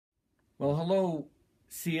Well, hello,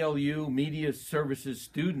 CLU Media Services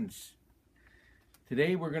students.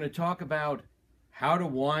 Today we're going to talk about how to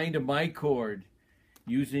wind a mic cord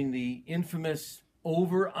using the infamous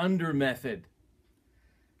over-under method.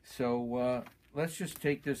 So let's just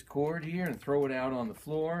take this cord here and throw it out on the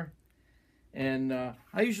floor. And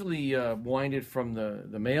I usually wind it from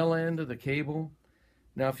the male end of the cable.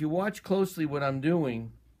 Now, if you watch closely what I'm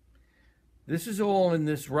doing, this is all in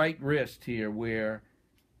this right wrist here, where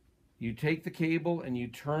you take the cable and you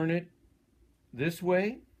turn it this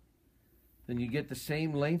way, then you get the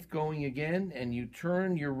same length going again, and you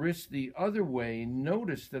turn your wrist the other way. And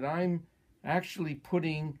notice that I'm actually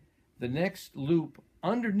putting the next loop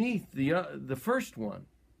underneath the first one.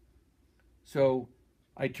 So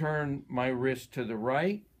I turn my wrist to the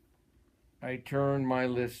right, I turn my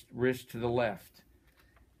wrist to the left.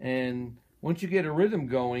 And once you get a rhythm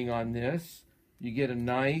going on this, you get a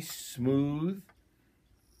nice, smooth,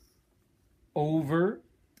 over,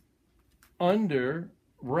 under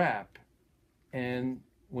wrap. And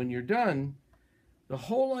when you're done, the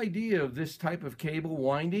whole idea of this type of cable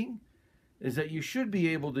winding is that you should be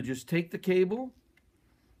able to just take the cable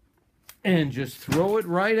and just throw it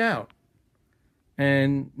right out.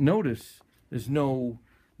 And notice there's no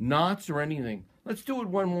knots or anything. Let's do it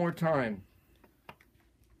one more time.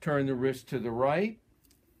 Turn the wrist to the right,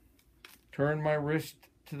 turn my wrist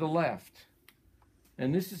to the left.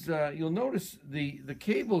 And this is, you'll notice the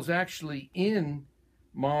cable's actually in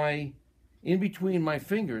between my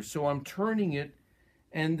fingers. So I'm turning it,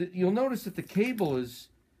 and you'll notice that the cable is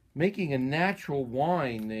making a natural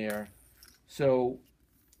wind there. So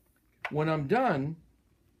when I'm done,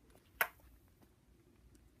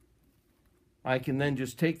 I can then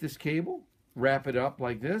just take this cable, wrap it up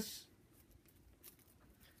like this.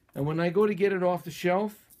 And when I go to get it off the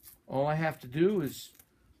shelf, all I have to do is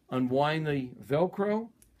unwind the Velcro,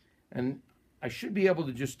 and I should be able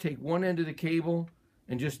to just take one end of the cable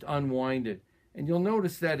and just unwind it. And you'll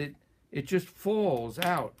notice that it just falls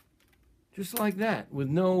out, just like that, with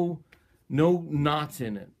no knots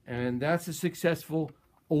in it. And that's a successful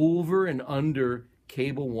over and under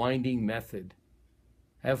cable winding method.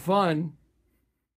 Have fun.